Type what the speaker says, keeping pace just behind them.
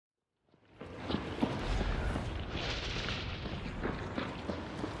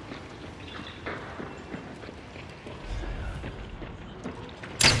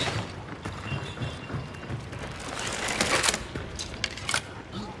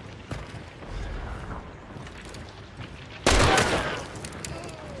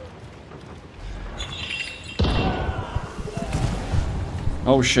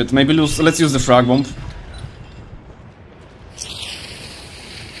Oh shit, maybe let's use the frag bomb.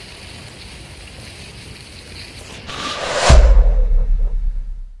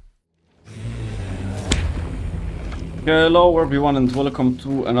 Hello everyone and welcome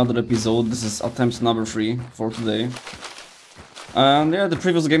to another episode. This is attempt number 3 for today. And yeah, the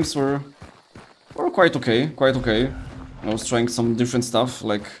previous games were quite okay, I was trying some different stuff,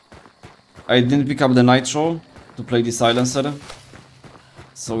 like I didn't pick up the nitro to play the silencer.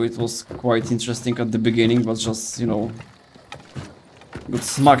 So it was quite interesting at the beginning, but just, you know, got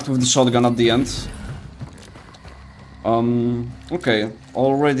smacked with the shotgun at the end. Okay,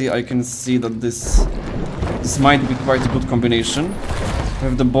 already I can see that this might be quite a good combination. We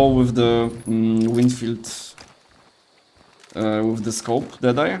have the bow with the Winfield, with the scope,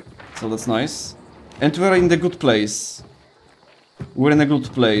 Deadeye, so that's nice. And we're in the good place. We're in a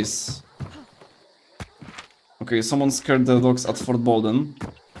good place. Okay, someone scared the dogs at Fort Bolden.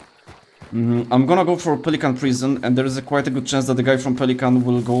 I'm gonna go for Pelican Prison, and there is quite a good chance that the guy from Pelican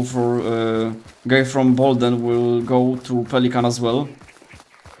will go for... guy from Bolden will go to Pelican as well.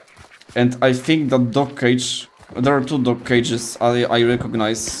 And I think that dog cage... There are 2 dog cages I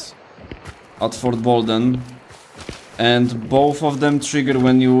recognize at Fort Bolden. And both of them trigger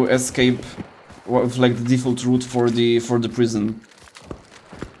when you escape with like the default route for the prison.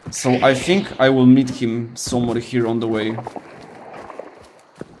 So I think I will meet him somewhere here on the way.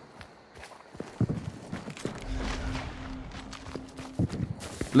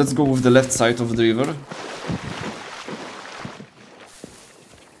 Let's go with the left side of the river.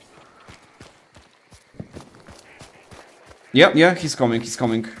 Yeah, he's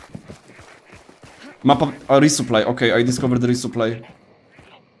coming. Map of a resupply. Okay, I discovered the resupply.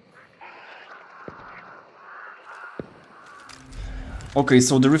 Okay,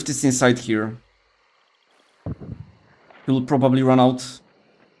 so the rift is inside here. He'll probably run out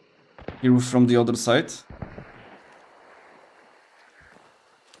here from the other side.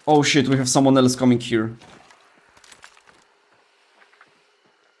 Oh shit, we have someone else coming here.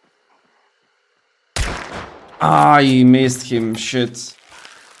 I missed him, shit.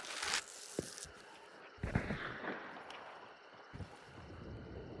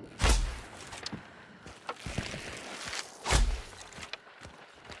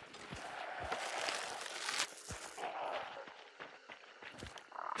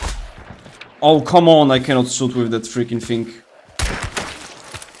 Oh, come on, I cannot shoot with that freaking thing.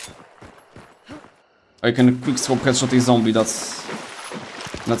 I can quickscope headshot a zombie,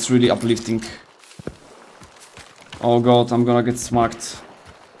 that's really uplifting. Oh god, I'm gonna get smacked.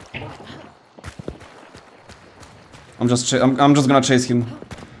 I'm just gonna chase him.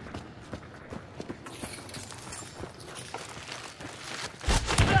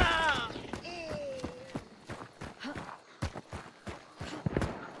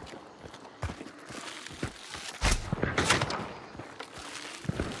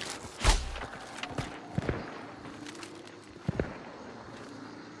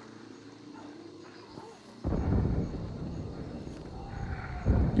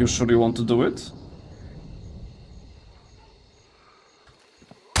 You sure you want to do it?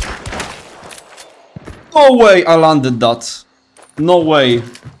 No way I landed that. No way.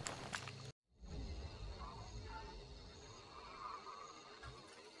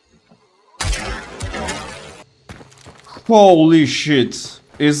 Holy shit.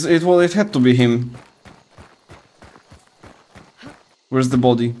 Well, it had to be him. Where's the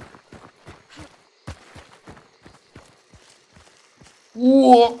body?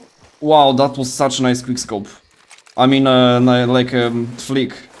 Whoa. Wow, that was such a nice quickscope. I mean, like a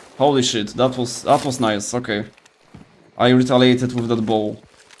flick. Holy shit, that was nice. Okay, I retaliated with that bow,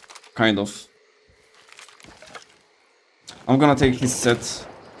 kind of. I'm gonna take his set.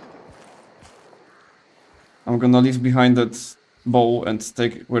 I'm gonna leave behind that bow and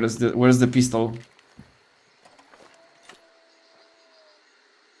take. Where's the pistol?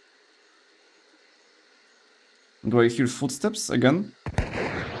 Do I hear footsteps again?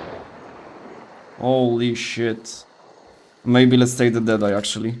 Holy shit. Maybe let's take the Deadeye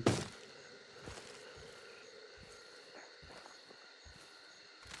actually.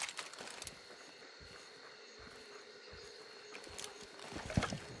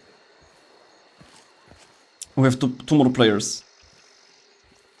 We have two more players.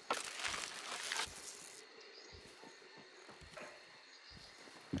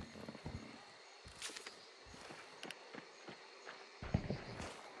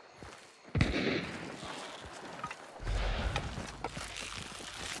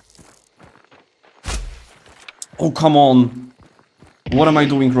 Oh, come on. What am I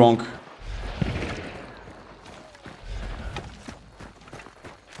doing wrong?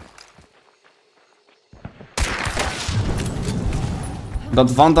 That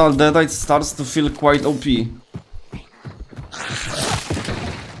Vandal Deadite starts to feel quite OP.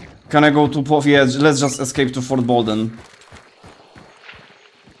 Can I go to Pov? Yeah, let's just escape to Fort Bolden.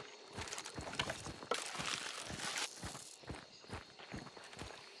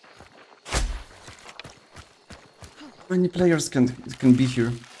 How many players can be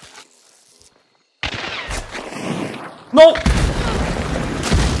here? No!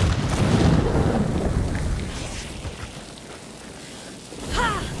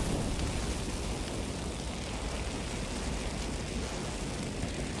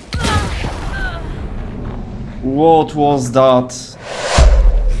 What was that?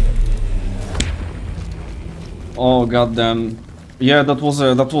 Oh goddamn! Yeah, that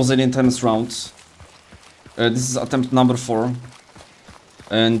was an intense round. This is attempt number 4,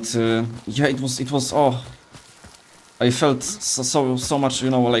 and yeah, it was. Oh, I felt so much, you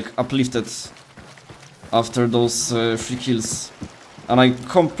know, like uplifted after those 3 kills, and I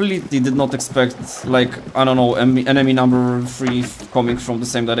completely did not expect, like, I don't know, enemy number 3 coming from the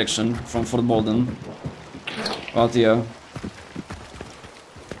same direction from Fort Bolden. But yeah,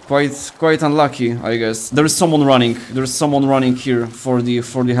 quite unlucky, I guess. There is someone running. There is someone running here for the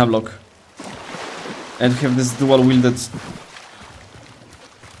Hemlock, and have this dual-wielded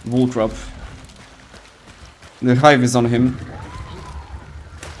bullcrap. The hive is on him.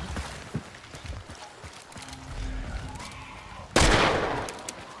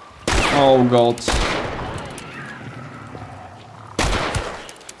 Oh god.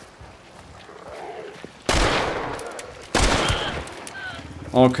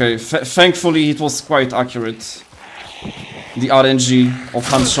 Okay, thankfully it was quite accurate. The RNG of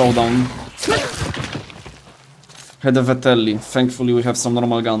Hunt Showdown. Had a Vetelli. Thankfully we have some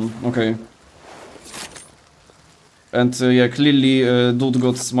normal gun. Okay. And yeah, clearly dude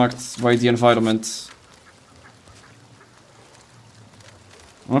got smacked by the environment.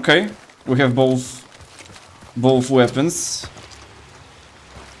 Okay, we have both weapons.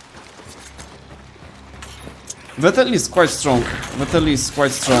 Vetelli is quite strong. Vetelli is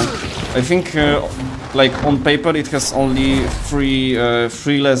quite strong. I think, like on paper, it has only three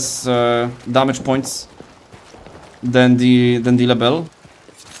less damage points than the Lebel.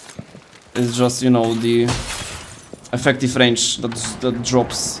 It's just, you know, the effective range that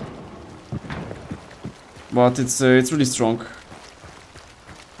drops. But it's really strong.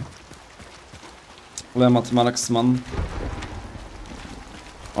 Lemat Marksman.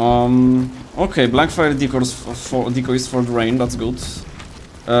 Okay, Blankfire decoys for the rain, that's good.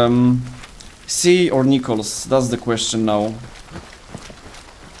 C or Nichols, that's the question now.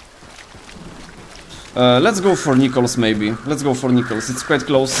 Let's go for Nichols maybe. Let's go for Nichols, it's quite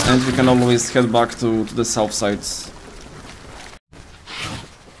close and we can always head back to the south side.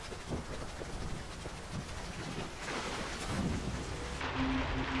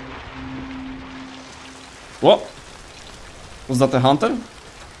 What? Was that a hunter?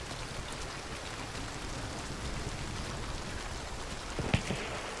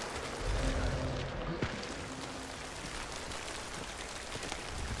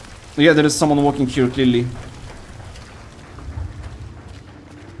 Yeah, there is someone walking here, clearly.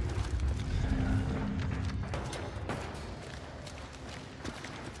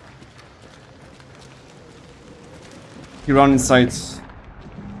 He ran inside.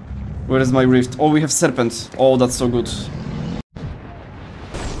 Where is my rift? Oh, we have Serpent. Oh, that's so good.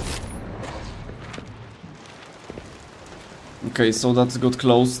 Okay, so that got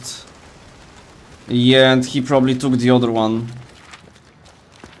closed. Yeah, and he probably took the other one.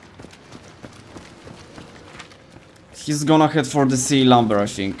 He's gonna head for the sea lumber, I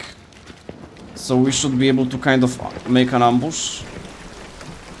think. So we should be able to kind of make an ambush.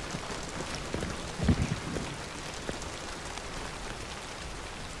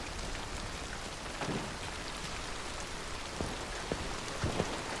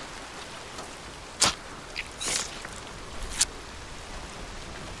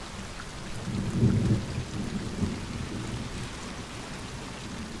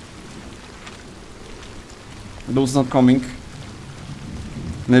 Those not coming.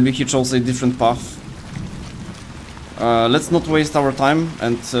 Maybe he chose a different path. Let's not waste our time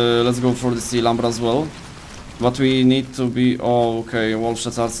and let's go for the sea lumber as well. But we need to be... Oh, okay,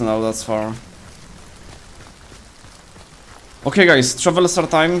 Wolfshed's Arsenal, that's far. Okay guys, Traveler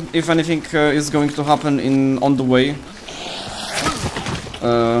time. If anything is going to happen on the way.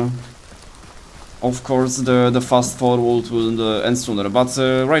 Of course the fast forward will end sooner. But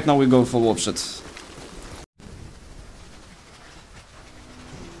right now we go for Wolfshed.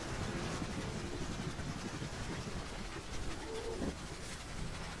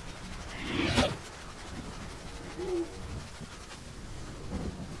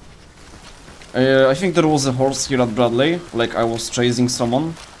 I think there was a horse here at Bradley, like I was chasing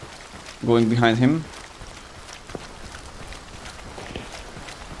someone, going behind him.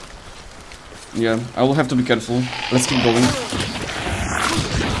 Yeah, I will have to be careful. Let's keep going.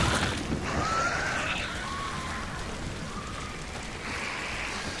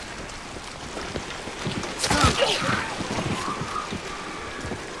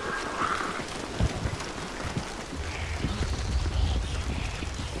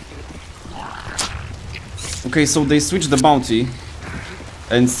 Okay, so they switched the bounty,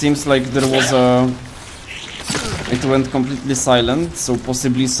 and seems like there was a... It went completely silent, so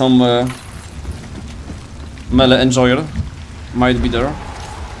possibly some melee enjoyer might be there.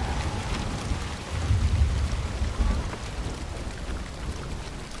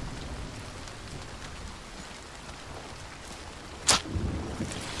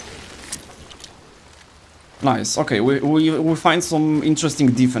 Nice, okay, we find some interesting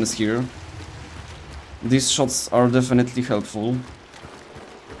defense here. These shots are definitely helpful.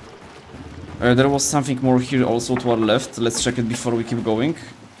 There was something more here also to our left. Let's check it before we keep going.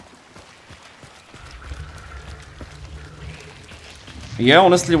 Yeah,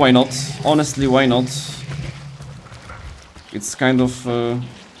 honestly, why not? Honestly, why not? It's kind of...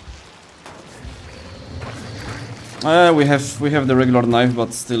 we have the regular knife,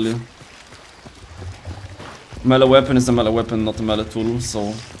 but still... melee weapon is a melee weapon, not a melee tool,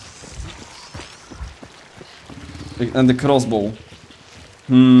 so... And the crossbow.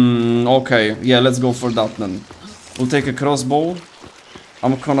 Okay, yeah, let's go for that then. We'll take a crossbow.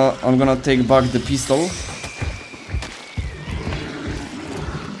 I'm gonna take back the pistol.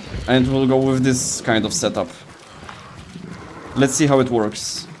 And we'll go with this kind of setup. Let's see how it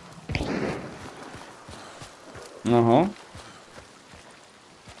works.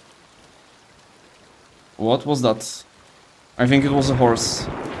 What was that? I think it was a horse.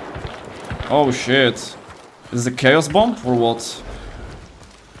 Oh shit. Is it a chaos bomb or what?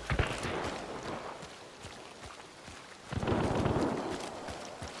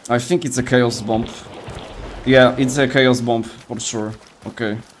 I think it's a chaos bomb. Yeah, it's a chaos bomb for sure.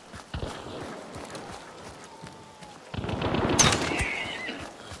 Okay.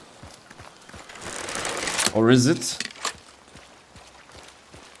 Or is it?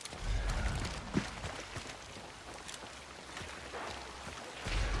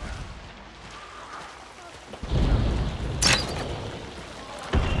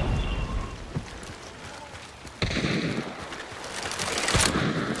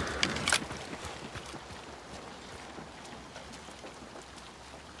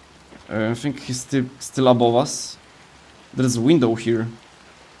 I think he's still above us. There's a window here.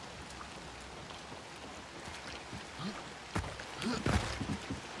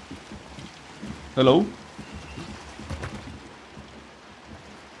 Hello?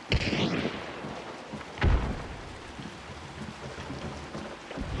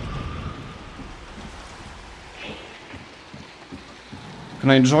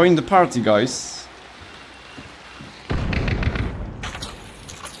 Can I join the party, guys?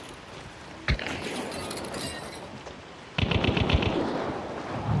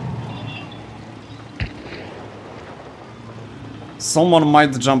 Someone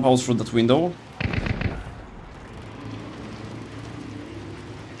might jump out through that window.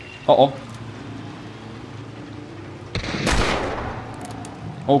 Uh-oh.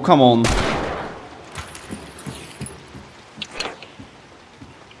 Oh, come on.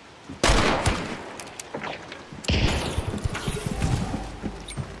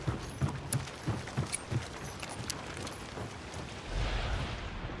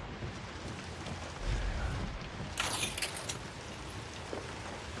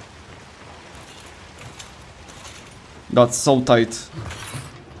 That's so tight.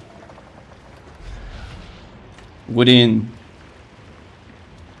 Within.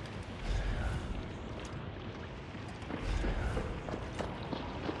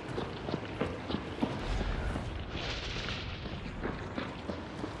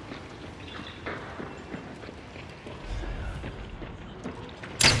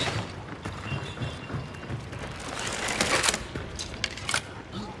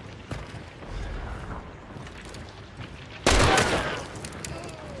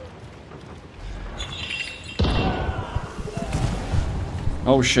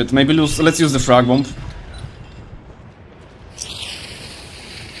 Oh shit, maybe let's use the frag bomb.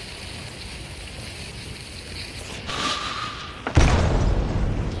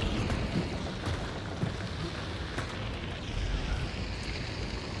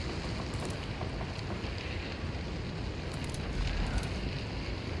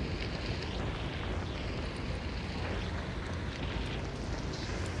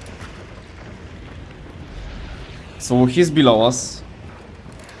 So he's below us.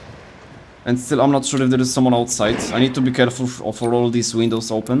 And still I'm not sure if there is someone outside. I need to be careful for all these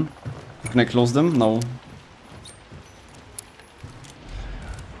windows open. Can I close them? No.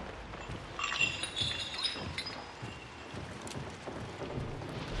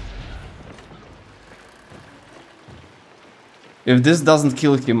 If this doesn't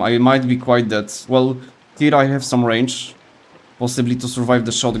kill him, I might be quite dead. Well, here I have some range. Possibly to survive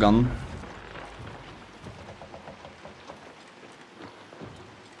the shotgun.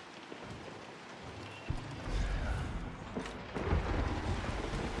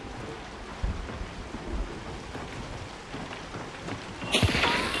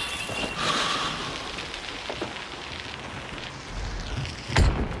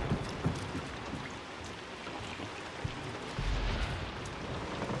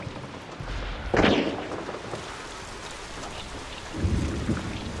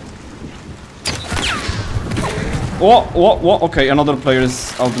 Oh, okay, another player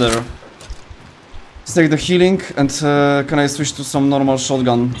is out there. Let's take the healing and can I switch to some normal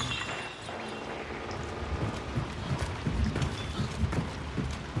shotgun?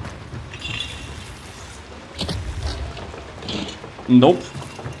 Nope.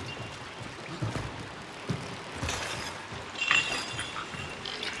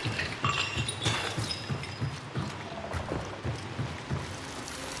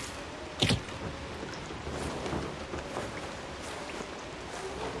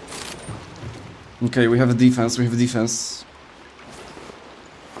 Okay, we have a defense,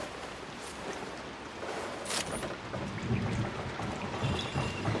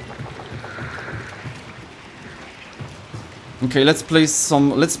 Okay, let's place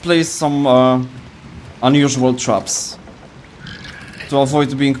some unusual traps to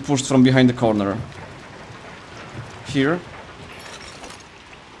avoid being pushed from behind the corner. Here.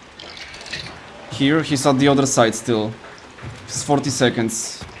 Here, he's at the other side still. It's 40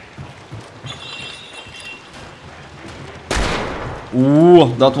 seconds.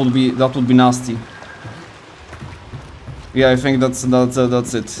 Ooh, that would be nasty. Yeah, I think that's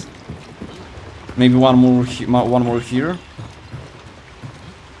it. Maybe one more here.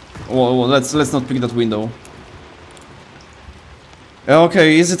 Well, let's not pick that window.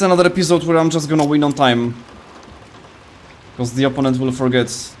 Okay, is it another episode where I'm just gonna win on time? Because the opponent will forget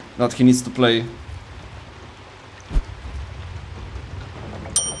that he needs to play.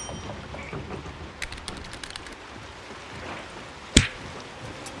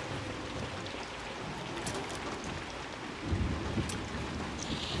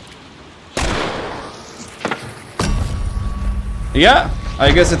 Yeah,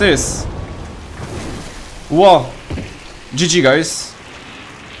 I guess it is. Whoa. GG guys.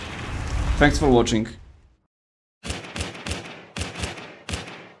 Thanks for watching.